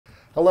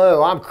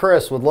Hello, I'm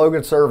Chris with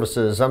Logan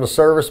Services. I'm a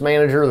service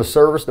manager of the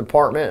service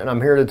department, and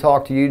I'm here to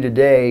talk to you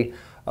today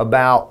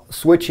about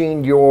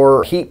switching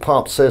your heat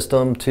pump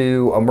system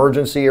to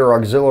emergency or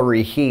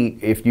auxiliary heat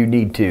if you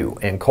need to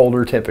in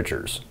colder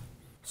temperatures.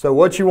 So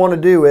what you want to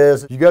do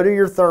is you go to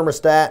your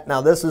thermostat. Now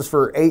this is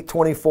for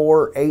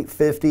 824,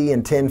 850,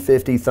 and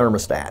 1050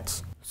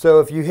 thermostats. So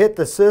if you hit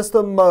the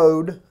system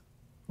mode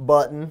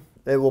button,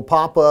 it will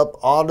pop up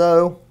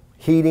auto,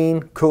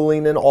 heating,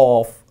 cooling, and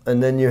off.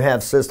 And then you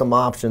have system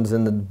options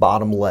in the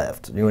bottom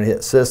left. You want to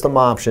hit system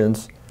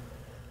options.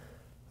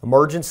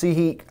 Emergency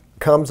heat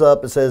comes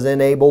up. It says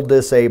enable,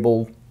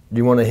 disable.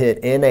 You want to hit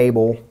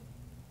enable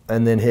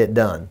and then hit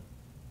done.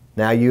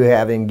 Now you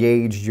have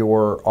engaged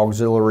your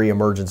auxiliary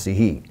emergency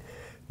heat.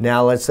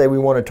 Now let's say we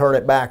want to turn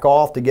it back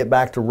off to get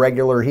back to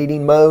regular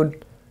heating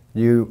mode.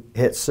 You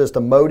hit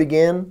system mode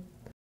again.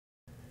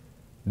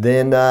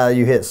 Then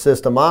you hit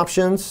system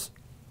options,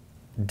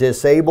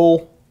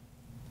 disable,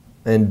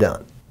 and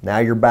done. Now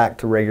you're back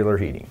to regular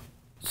heating.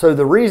 So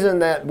the reason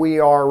that we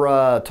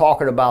are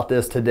talking about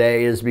this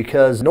today is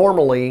because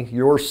normally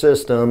your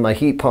system, a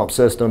heat pump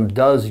system,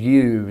 does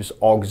use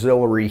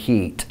auxiliary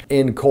heat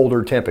in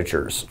colder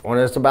temperatures. When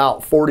it's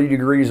about 40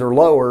 degrees or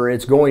lower,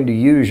 it's going to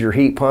use your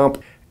heat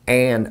pump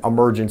and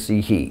emergency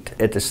heat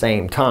at the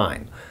same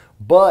time.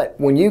 But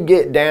when you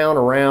get down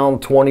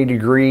around 20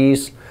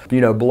 degrees,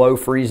 below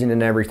freezing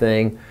and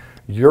everything,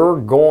 you're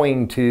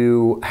going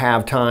to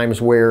have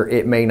times where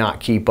it may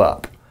not keep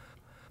up.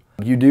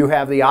 You do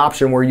have the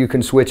option where you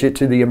can switch it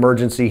to the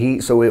emergency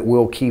heat so it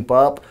will keep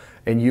up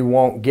and you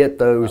won't get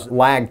those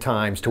lag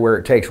times to where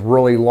it takes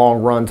really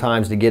long run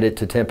times to get it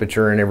to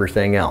temperature and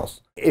everything else.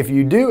 If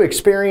you do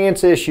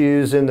experience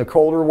issues in the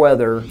colder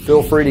weather,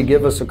 feel free to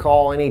give us a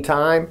call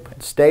anytime.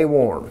 Stay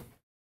warm.